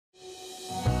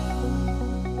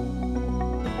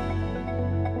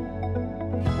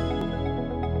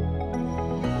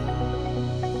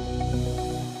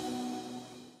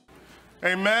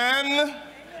Amen.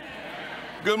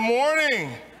 Good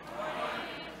morning.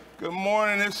 Good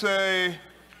morning. It's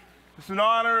an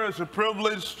honor, it's a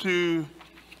privilege to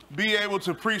be able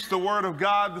to preach the Word of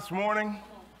God this morning.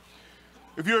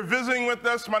 If you're visiting with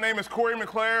us, my name is Corrie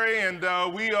McClary,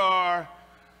 and we are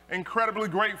incredibly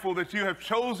grateful that you have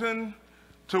chosen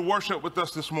to worship with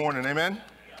us this morning. Amen.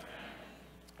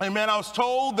 Amen. I was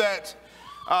told that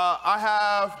I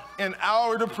have an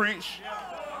hour to preach.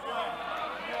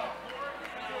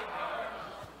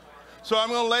 So I'm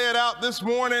going to lay it out this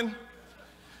morning.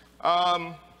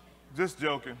 Just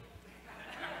joking.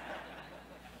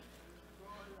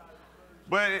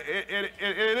 But it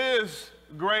is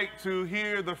great to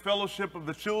hear the fellowship of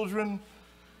the children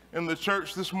in the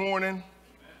church this morning.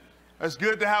 It's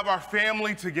good to have our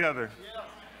family together.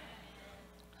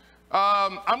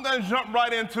 I'm going to jump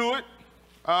right into it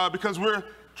because we're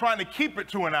trying to keep it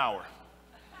to an hour.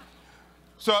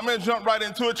 So I'm going to jump right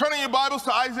into it. Turning your Bibles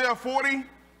to Isaiah 40.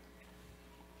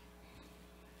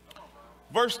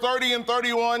 Verse 30 and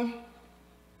 31.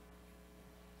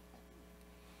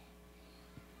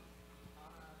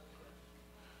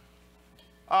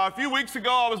 A few weeks ago,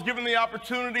 I was given the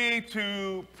opportunity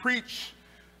to preach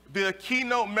the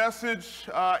keynote message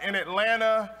in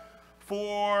Atlanta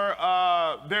for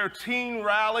their teen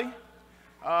rally,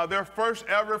 their first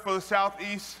ever for the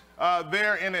Southeast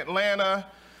there in Atlanta.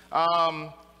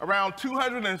 Around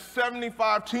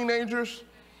 275 teenagers.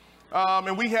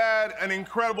 And we had an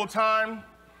incredible time,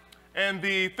 and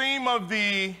the theme of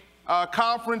the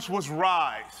conference was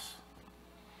Rise.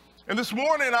 And this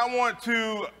morning I want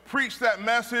to preach that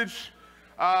message,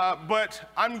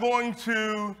 but I'm going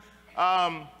to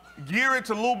gear it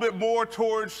a little bit more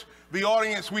towards the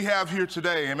audience we have here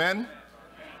today. Amen?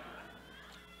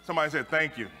 Somebody said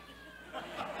thank you.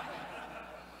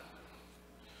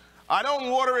 I don't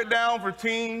water it down for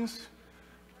teens.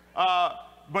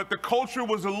 But the culture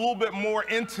was a little bit more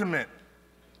intimate.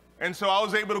 And so I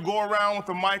was able to go around with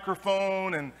a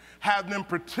microphone and have them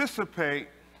participate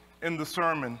in the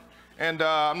sermon. And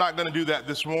I'm not going to do that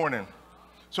this morning.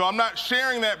 So I'm not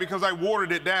sharing that because I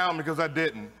watered it down, because I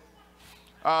didn't.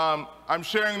 I'm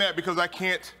sharing that because I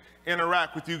can't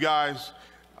interact with you guys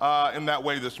in that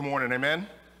way this morning. Amen?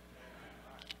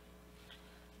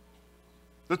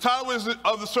 The title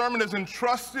of the sermon is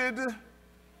Entrusted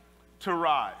to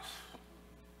Rise.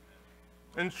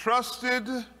 Entrusted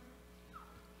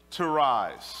to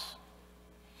Rise.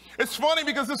 It's funny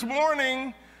because this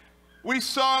morning we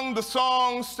sung the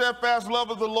song, Steadfast Love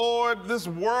of the Lord. This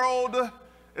world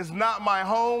is not my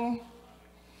home.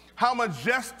 How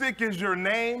majestic is your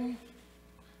name,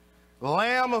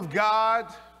 Lamb of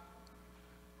God.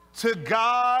 To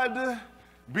God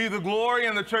be the glory.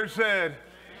 And the church said,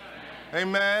 Amen.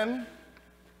 Amen.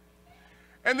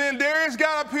 And then Darius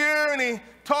got up here and he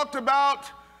talked about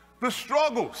the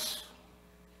struggles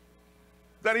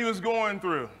that he was going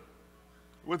through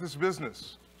with his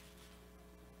business.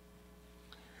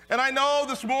 And I know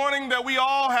this morning that we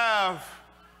all have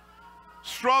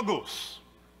struggles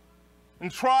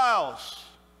and trials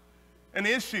and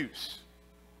issues.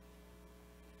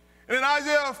 And in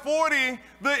Isaiah 40,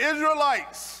 the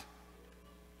Israelites,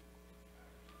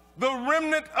 the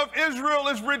remnant of Israel,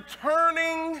 is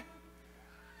returning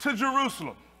to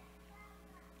Jerusalem.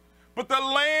 But the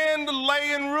land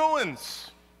lay in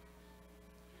ruins.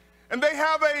 And they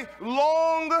have a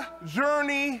long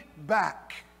journey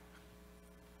back.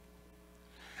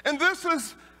 And this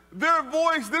is their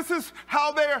voice. This is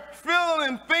how they're feeling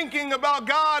and thinking about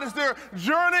God as they're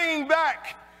journeying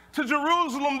back to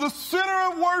Jerusalem, the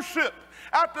center of worship,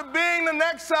 after being in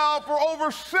exile for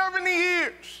over 70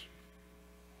 years.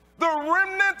 The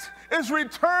remnant is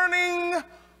returning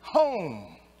home.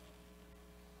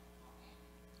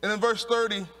 And in verse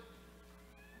 30,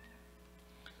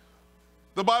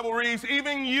 the Bible reads,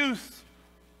 even youths,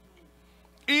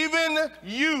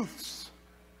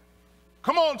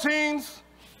 come on teens,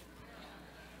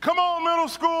 come on middle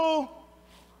school,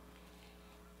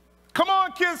 come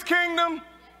on Kids Kingdom,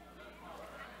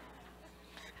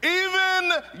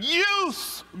 even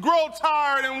youths grow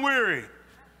tired and weary,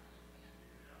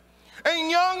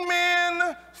 and young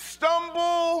men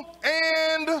stumble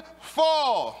and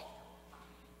fall.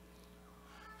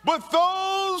 But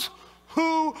those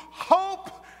who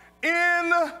hope in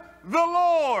the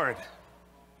Lord.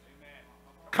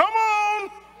 Come on.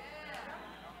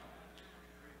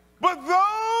 But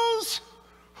those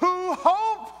who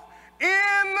hope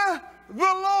in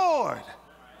the Lord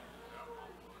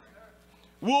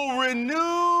will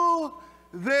renew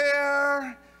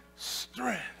their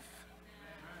strength.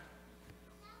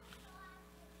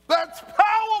 That's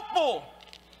powerful.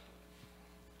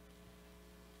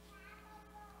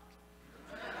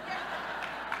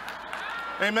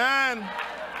 Amen.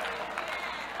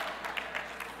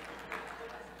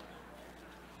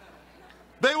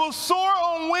 They will soar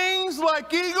on wings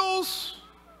like eagles.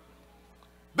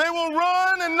 They will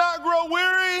run and not grow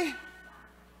weary.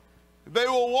 They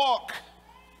will walk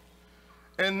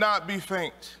and not be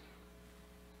faint.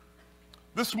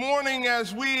 This morning,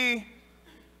 as we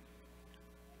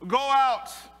go out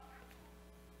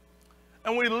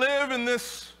and we live in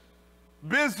this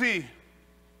busy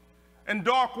and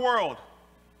dark world,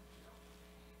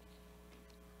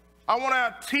 I want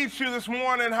to teach you this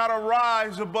morning how to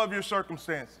rise above your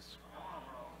circumstances.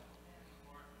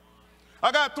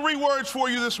 I got 3 words for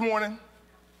you this morning: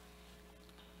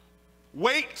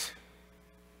 wait,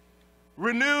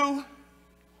 renew,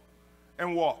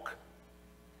 and walk.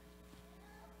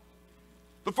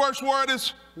 The first word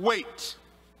is wait.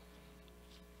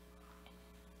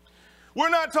 We're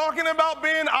not talking about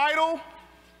being idle.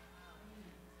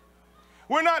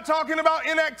 We're not talking about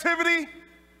inactivity.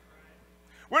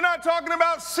 We're not talking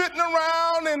about sitting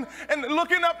around and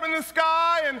looking up in the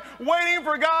sky and waiting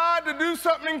for God to do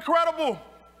something incredible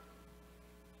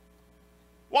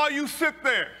while you sit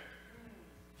there.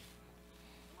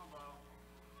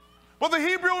 But the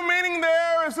Hebrew meaning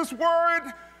there is this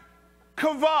word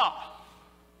kavah.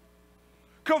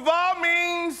 Kavah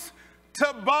means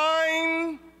to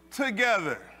bind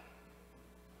together,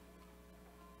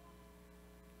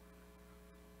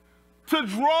 to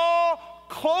draw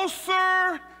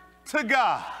closer to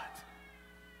God.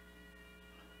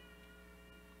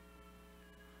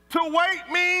 To wait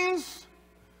means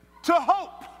to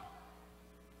hope,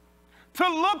 to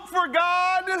look for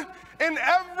God in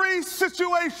every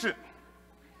situation.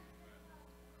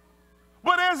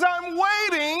 But as I'm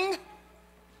waiting,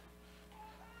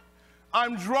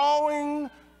 I'm drawing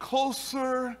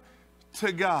closer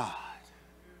to God.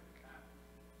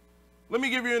 Let me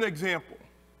give you an example.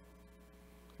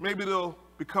 Maybe they'll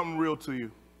become real to you.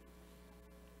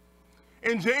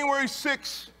 On January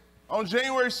 6th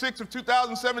of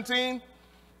 2017,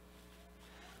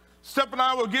 Steph and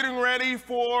I were getting ready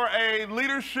for a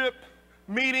leadership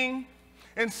meeting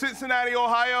in Cincinnati,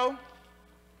 Ohio.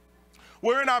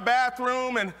 We're in our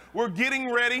bathroom and we're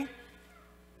getting ready.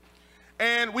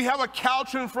 And we have a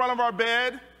couch in front of our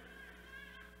bed.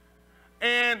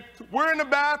 And we're in the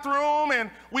bathroom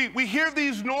and we hear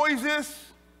these noises.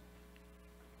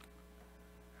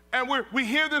 And we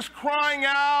hear this crying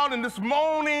out and this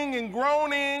moaning and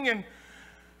groaning, and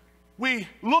we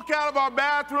look out of our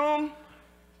bathroom,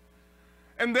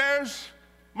 and there's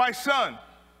my son,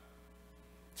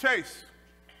 Chase.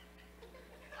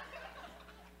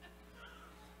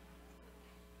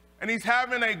 And he's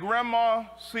having a grandma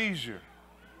seizure.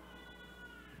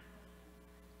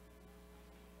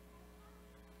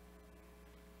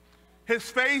 His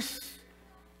face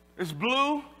is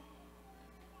blue.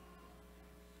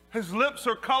 His lips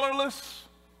are colorless.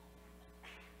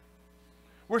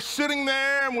 We're sitting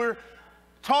there and we're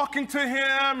talking to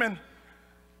him, and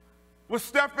with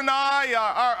Steph and I,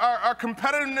 our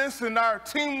competitiveness and our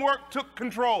teamwork took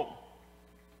control.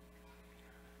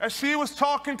 As she was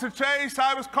talking to Chase,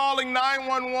 I was calling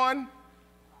 911.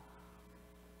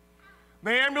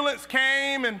 The ambulance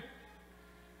came, and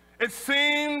it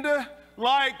seemed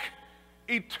like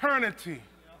eternity.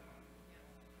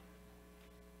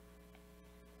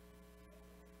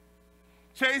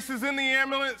 Chase is in the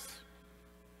ambulance,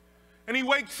 and he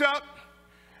wakes up,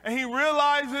 and he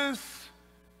realizes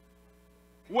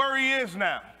where he is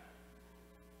now.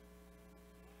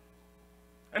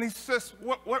 And he says,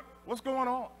 what's going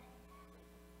on?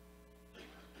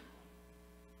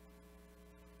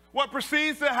 What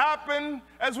proceeds to happen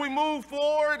as we move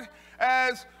forward,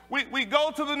 as we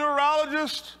go to the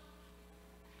neurologist,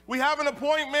 we have an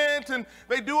appointment, and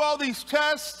they do all these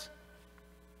tests,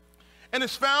 and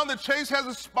it's found that Chase has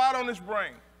a spot on his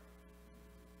brain.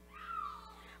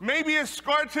 Maybe it's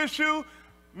scar tissue,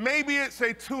 maybe it's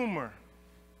a tumor.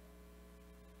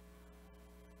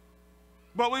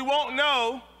 But we won't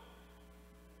know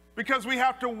because we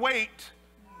have to wait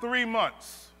 3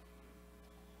 months.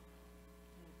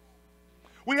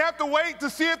 We have to wait to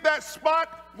see if that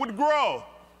spot would grow.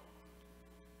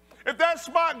 If that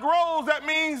spot grows, that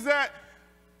means that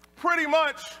pretty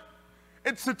much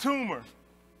it's a tumor.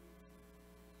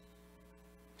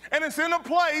 And it's in a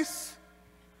place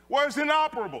where it's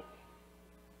inoperable.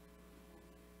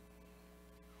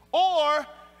 Or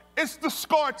it's the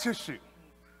scar tissue.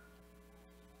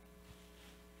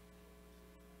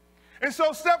 And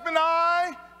so Steph and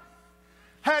I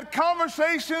had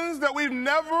conversations that we've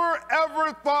never,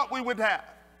 ever thought we would have.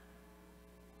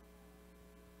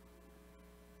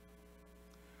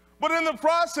 But in the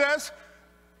process,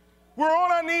 we're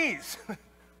on our knees.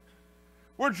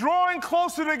 We're drawing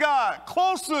closer to God,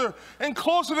 closer and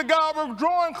closer to God. We're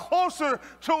drawing closer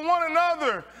to one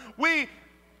another. We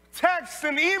text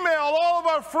and email all of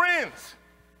our friends.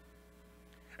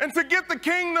 And to get the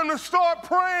kingdom to start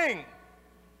praying.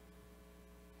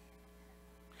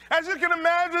 As you can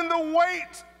imagine, the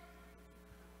wait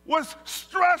was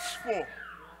stressful.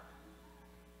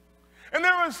 And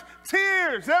there was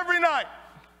tears every night.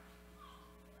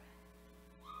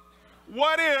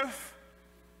 What if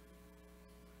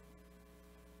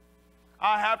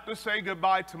I have to say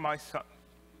goodbye to my son?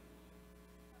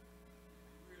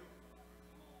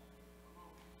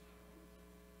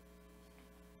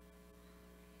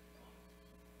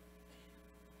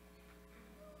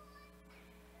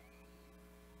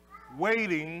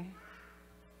 Waiting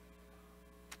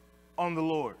on the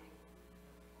Lord.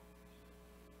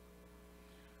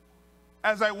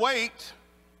 As I wait,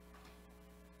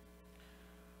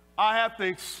 I have to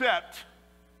accept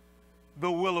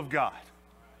the will of God.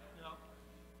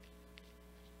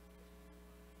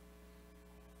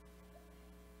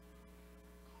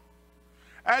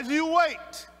 As you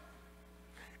wait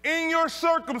in your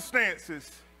circumstances,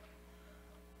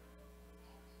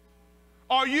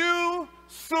 are you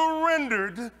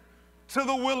surrendered to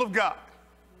the will of God?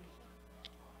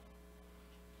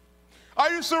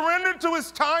 Are you surrendered to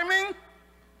his timing?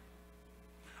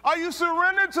 Are you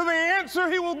surrendered to the answer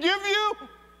he will give you?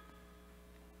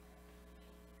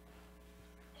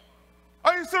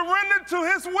 Are you surrendered to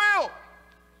his will?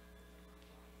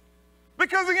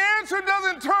 Because the answer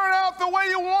doesn't turn out the way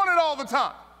you want it all the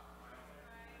time.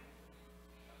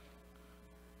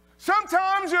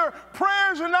 Sometimes your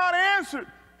prayers are not answered,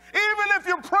 even if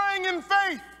you're praying in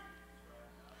faith,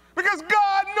 because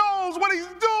God knows what he's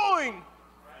doing.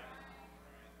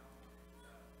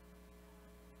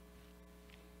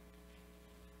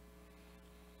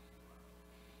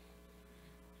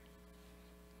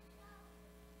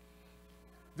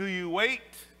 Do you wait?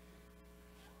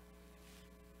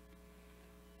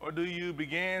 Or do you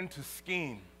begin to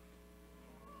scheme?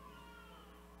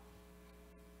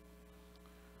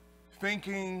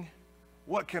 Thinking,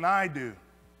 what can I do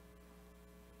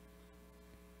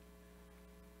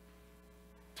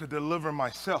to deliver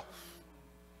myself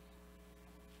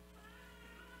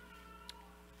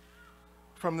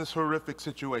from this horrific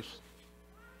situation?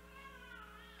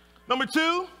 Number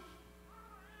two,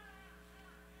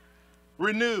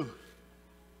 renew.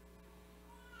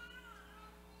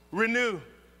 Renew.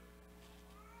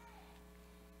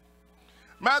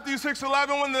 Matthew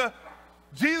 6:11, when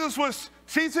Jesus was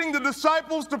teaching the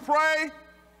disciples to pray,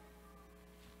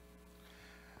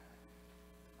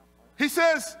 he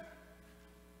says,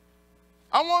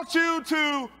 I want you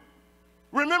to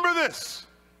remember this.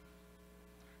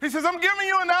 He says, I'm giving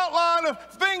you an outline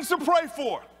of things to pray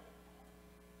for.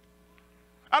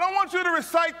 I don't want you to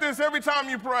recite this every time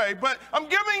you pray, but I'm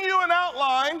giving you an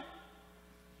outline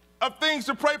of things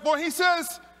to pray for. He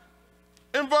says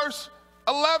in verse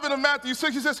 11 of Matthew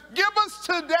 6, he says, give us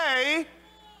today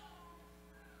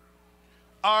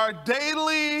our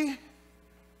daily,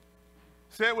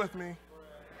 say it with me,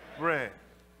 bread.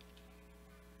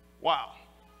 Wow.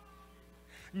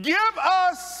 Give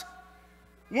us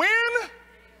when?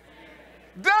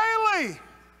 Daily.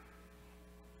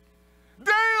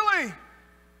 Daily.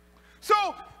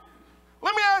 So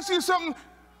let me ask you something.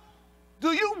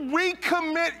 Do you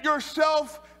recommit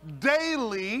yourself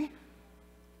daily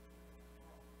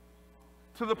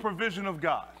to the provision of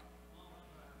God?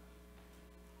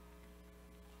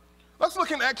 Let's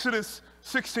look in Exodus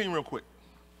 16 real quick.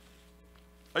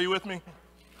 Are you with me?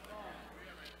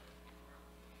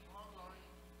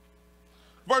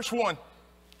 Verse 1.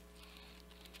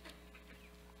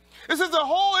 It says, the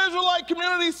whole Israelite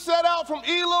community set out from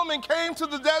Elim and came to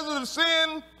the desert of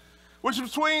Sin, which is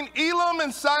between Elim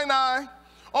and Sinai,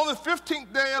 on the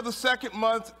 15th day of the second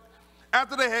month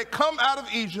after they had come out of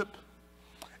Egypt.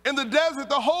 In the desert,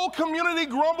 the whole community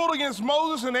grumbled against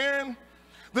Moses and Aaron.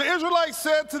 The Israelites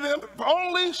said to them, if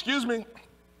only,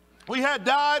 we had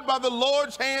died by the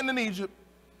Lord's hand in Egypt.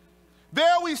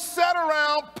 There we sat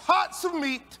around pots of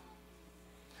meat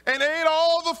and ate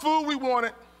all the food we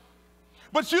wanted.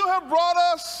 But you have brought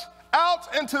us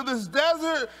out into this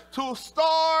desert to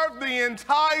starve the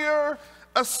entire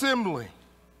assembly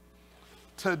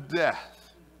to death.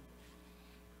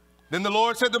 Then the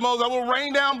Lord said to Moses, I will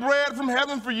rain down bread from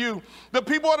heaven for you. The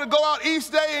people are to go out each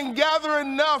day and gather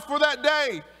enough for that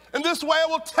day. And this way I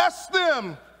will test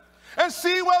them and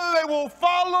see whether they will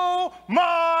follow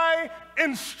my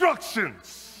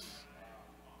instructions.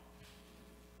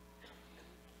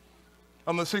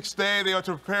 On the sixth day, they are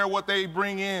to prepare what they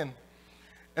bring in.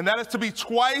 And that is to be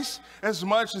twice as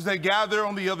much as they gather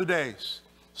on the other days.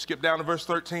 Skip down to verse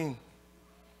 13.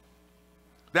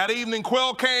 That evening,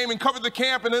 quail came and covered the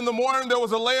camp, and in the morning there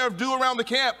was a layer of dew around the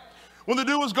camp. When the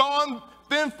dew was gone,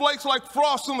 thin flakes like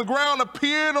frost on the ground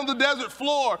appeared on the desert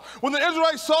floor. When the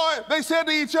Israelites saw it, they said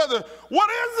to each other, "What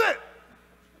is it?"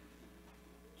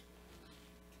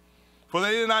 For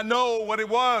they did not know what it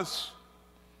was.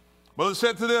 Moses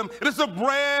said to them, "It is the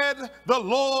bread the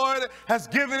Lord has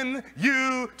given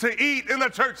you to eat." And the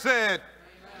church said,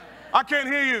 "Amen." I can't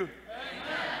hear you.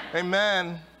 Amen.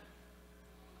 Amen.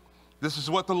 This is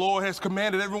what the Lord has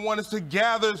commanded. Everyone is to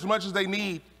gather as much as they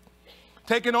need.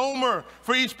 Take an omer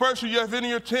for each person you have in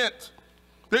your tent.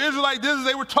 The Israelites did as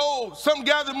they were told. Some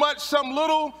gathered much, some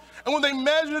little. And when they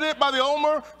measured it by the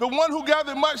omer, the one who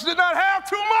gathered much did not have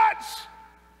too much.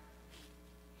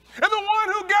 And the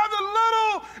one who gathered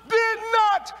little did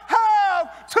not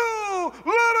have too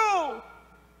little.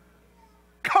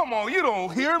 Come on, you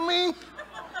don't hear me?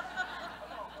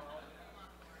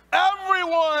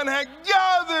 Everyone had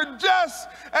gathered just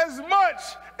as much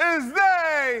as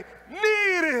they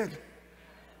needed.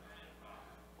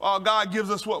 Well, God gives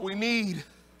us what we need,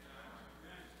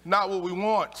 not what we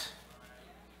want.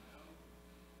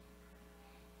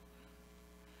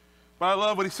 But I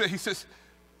love what he said. He says,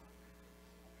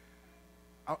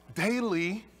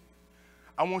 daily,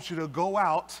 I want you to go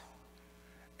out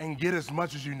and get as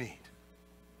much as you need.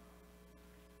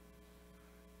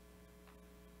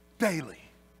 Daily.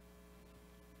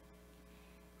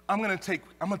 I'm gonna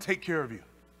take care of you.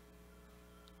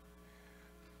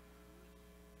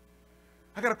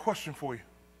 I got a question for you.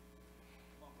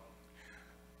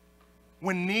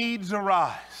 When needs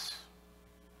arise,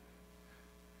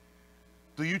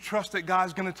 do you trust that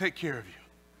God's gonna take care of you?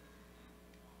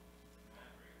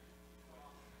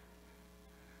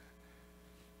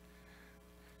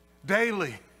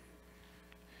 Daily,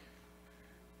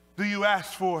 do you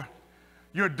ask for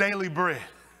your daily bread?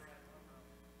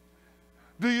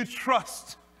 Do you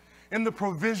trust in the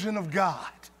provision of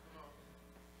God?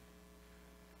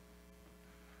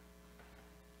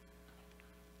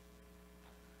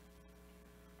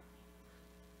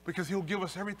 Because he'll give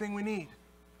us everything we need.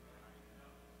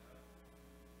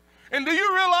 And do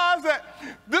you realize that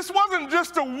this wasn't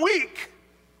just a week?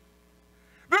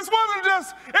 This wasn't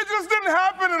just, it just didn't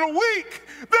happen in a week.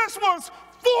 This was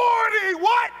 40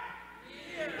 what?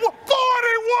 Years. 40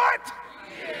 what?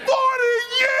 Years. 40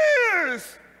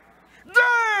 years.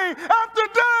 Day after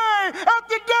day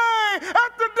after day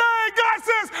after day, God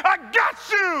says, I got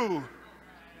you.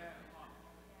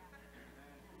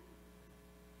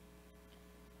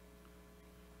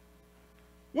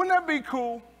 Wouldn't that be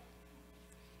cool?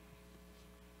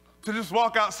 To just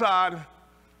walk outside.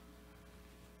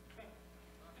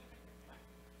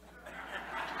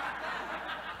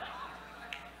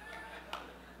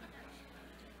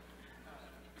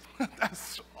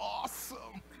 That's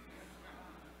awesome.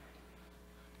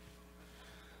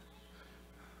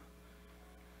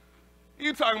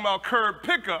 You talking about curb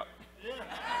pickup.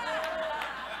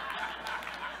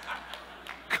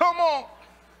 Come on.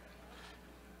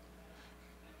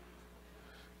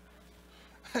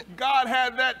 God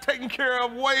had that taken care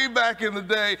of way back in the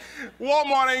day.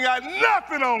 Walmart ain't got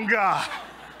nothing on God.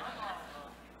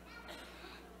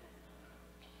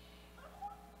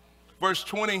 Verse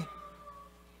 20.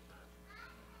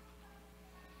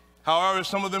 However,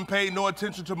 some of them paid no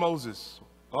attention to Moses.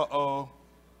 Uh-oh.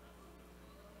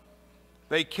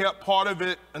 They kept part of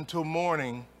it until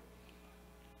morning,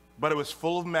 but it was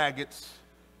full of maggots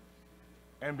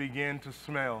and began to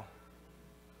smell.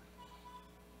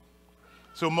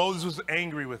 So Moses was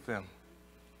angry with them.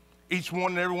 Each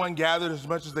one and everyone gathered as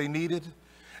much as they needed.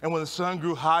 And when the sun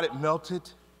grew hot, it melted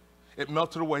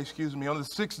away, On the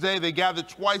sixth day, they gathered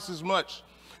twice as much,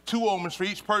 2 omers for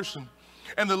each person.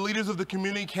 And the leaders of the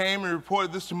community came and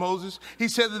reported this to Moses. He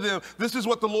said to them, this is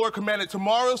what the Lord commanded.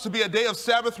 Tomorrow is to be a day of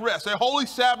Sabbath rest, a holy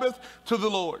Sabbath to the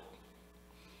Lord.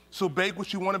 So bake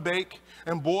what you want to bake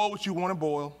and boil what you want to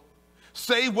boil.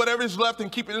 Save whatever is left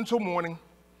and keep it until morning.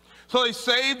 So they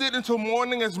saved it until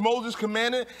morning as Moses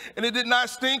commanded, and it did not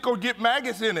stink or get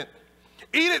maggots in it.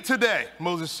 Eat it today,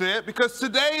 Moses said, because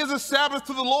today is a Sabbath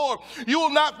to the Lord. You will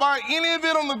not find any of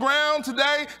it on the ground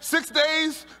today. 6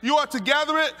 days you are to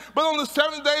gather it, but on the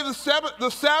 7th day, the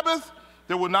Sabbath,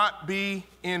 there will not be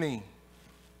any.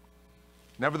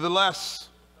 Nevertheless,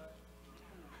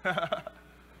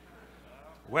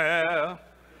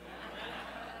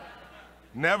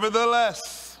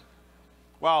 nevertheless,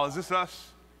 wow, is this us?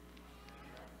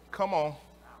 Come on.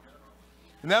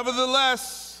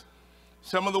 Nevertheless,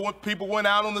 some of the people went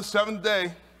out on the 7th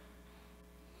day.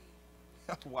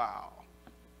 Wow.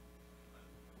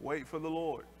 Wait for the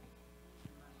Lord.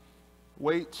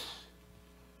 Wait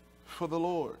for the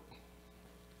Lord.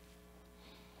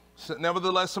 So,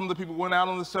 nevertheless, some of the people went out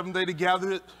on the seventh day to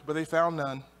gather it, but they found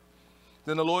none.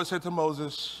 Then the Lord said to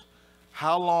Moses,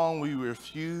 how long will you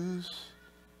refuse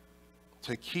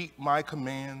to keep my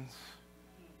commands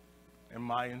and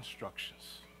my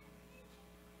instructions?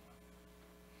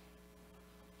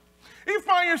 You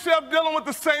find yourself dealing with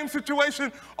the same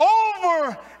situation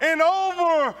over and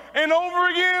over and over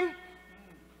again?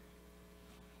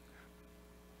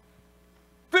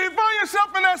 Do you find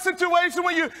yourself in that situation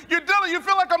when you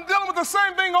feel like I'm dealing with the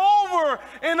same thing over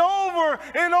and over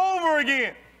and over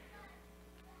again?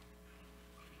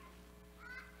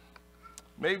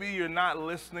 Maybe you're not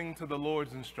listening to the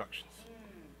Lord's instructions.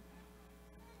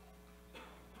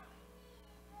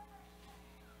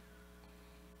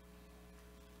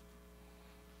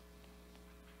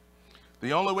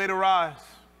 The only way to rise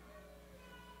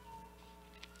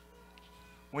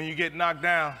when you get knocked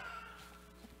down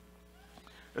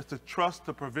is to trust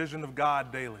the provision of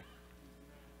God daily.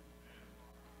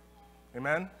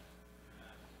 Amen?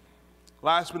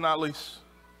 Last but not least,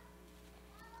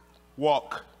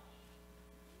 walk.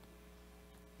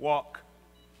 Walk.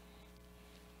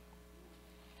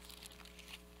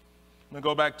 I'm going to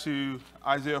go back to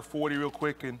Isaiah 40 real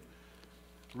quick and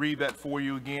read that for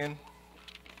you again.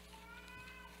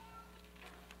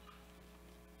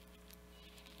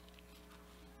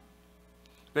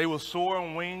 They will soar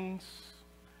on wings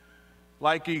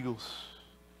like eagles.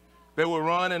 They will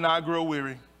run and not grow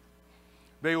weary.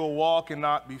 They will walk and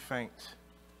not be faint.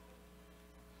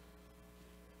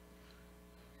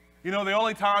 You know, the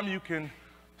only time you can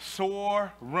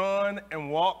soar, run,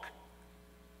 and walk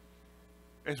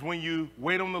is when you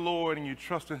wait on the Lord and you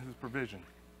trust in His provision.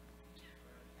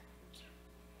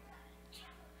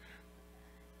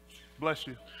 Bless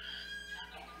you.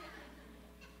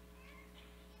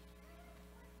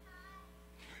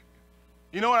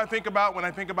 You know what I think about when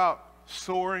I think about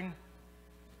soaring?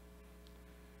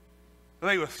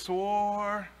 They will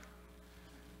soar.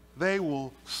 They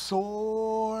will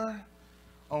soar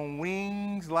on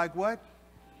wings like what?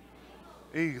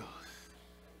 Eagles.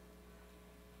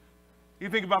 You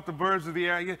think about the birds of the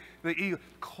air, the eagle,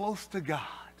 close to God.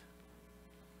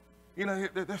 You know,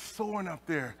 they're soaring up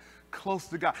there, close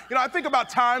to God. You know, I think about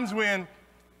times when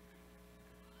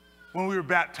we were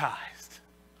baptized.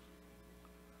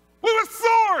 We were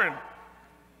soaring.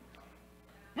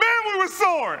 Man, we were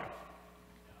soaring.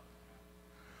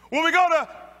 When we go to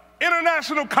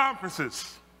international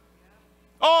conferences,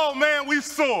 oh man, we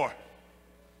soar.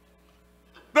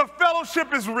 The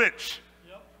fellowship is rich.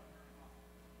 Yep.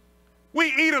 We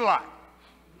eat a lot.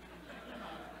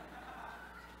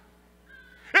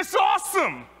 It's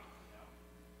awesome.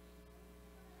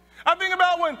 I think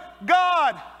about when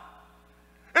God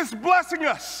is blessing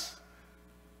us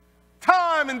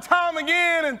time and time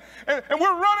again, and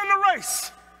we're running the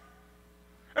race.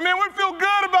 I mean, we feel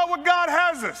good about what God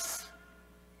has us.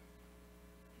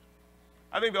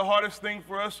 I think the hardest thing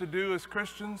for us to do as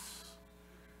Christians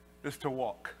is to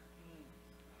walk.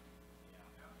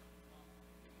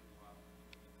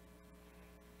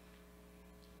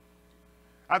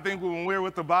 I think when we're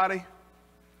with the body,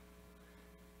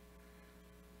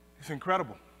 it's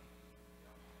incredible.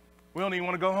 We don't even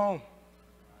want to go home.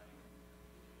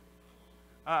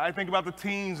 I think about the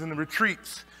teens and the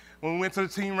retreats when we went to the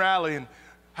teen rally and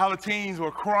how the teens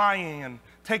were crying and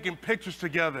taking pictures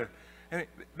together. And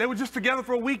they were just together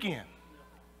for a weekend.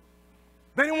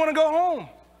 They didn't want to go home.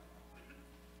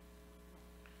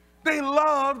 They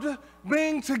loved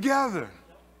being together.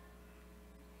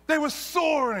 They were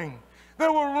soaring. They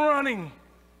were running.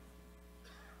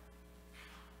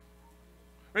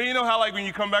 And you know how, like, when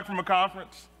you come back from a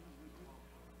conference?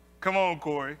 Come on,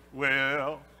 Corey.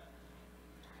 Well,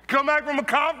 come back from a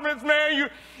conference, man, you're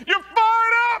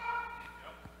fired up.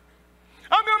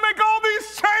 I'm going to make all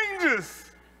these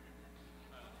changes.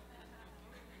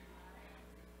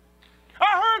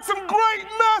 I heard some great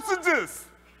messages.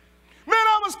 Man,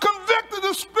 I was convicted.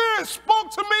 The Spirit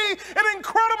spoke to me in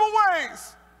incredible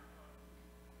ways.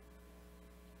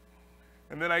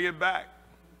 And then I get back.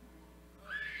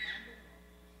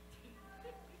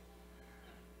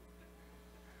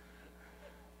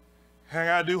 And I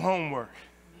got to do homework.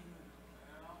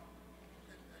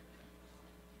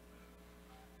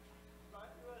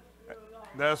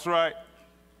 That's right.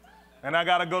 And I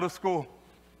got to go to school.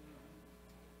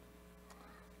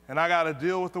 And I got to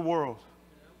deal with the world.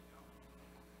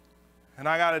 And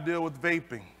I got to deal with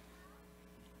vaping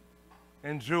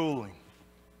and juuling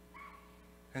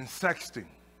and sexting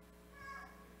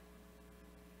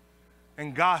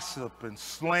and gossip and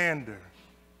slander.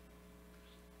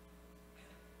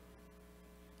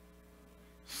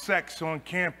 sex on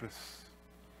campus.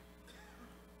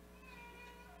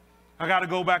 I got to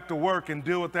go back to work and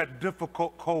deal with that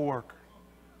difficult coworker.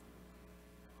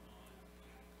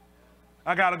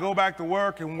 I got to go back to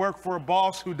work and work for a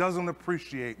boss who doesn't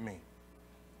appreciate me.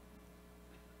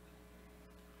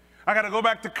 I got to go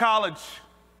back to college.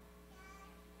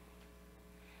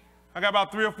 I got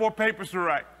about 3 or 4 papers to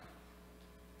write.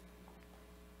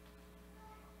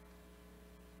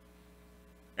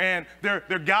 And they're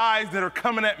guys that are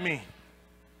coming at me.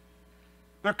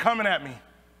 They're coming at me.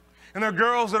 And they're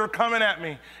girls that are coming at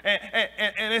me.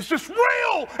 And it's just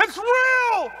real. It's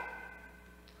real.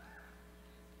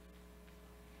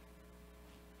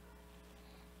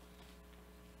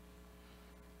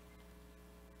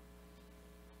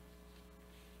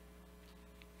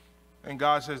 And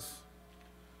God says,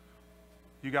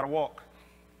 you got to walk.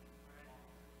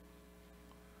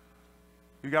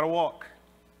 You got to walk.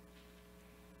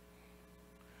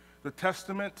 The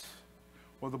testament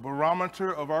or the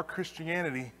barometer of our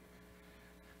Christianity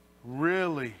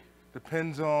really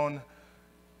depends on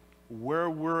where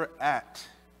we're at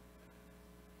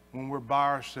when we're by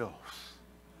ourselves.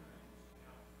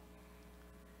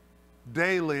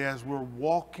 Daily as we're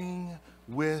walking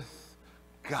with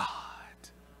God.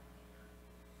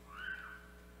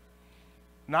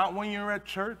 Not when you're at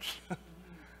church,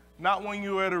 not when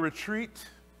you're at a retreat,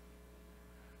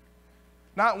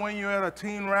 not when you're at a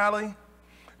teen rally,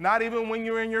 not even when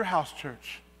you're in your house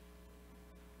church,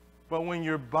 but when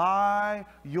you're by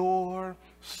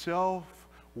yourself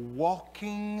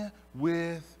walking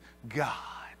with God.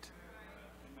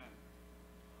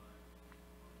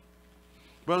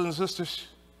 Brothers and sisters,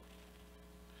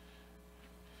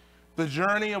 the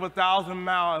journey of 1,000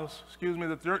 miles,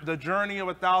 the journey of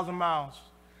 1,000 miles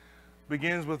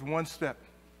begins with one step.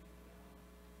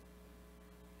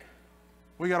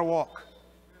 We got to walk.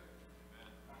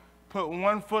 Put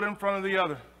one foot in front of the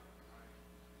other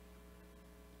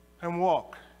and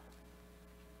walk.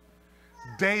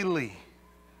 Daily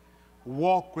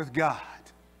walk with God.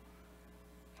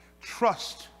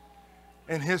 Trust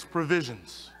in His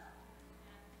provisions.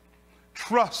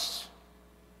 Trust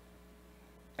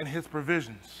in His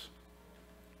provisions.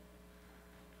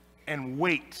 And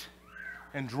wait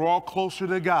and draw closer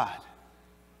to God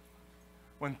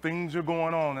when things are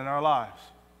going on in our lives.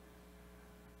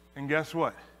 And guess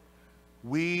what?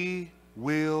 We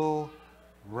will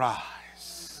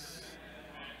rise.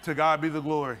 To God be the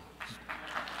glory.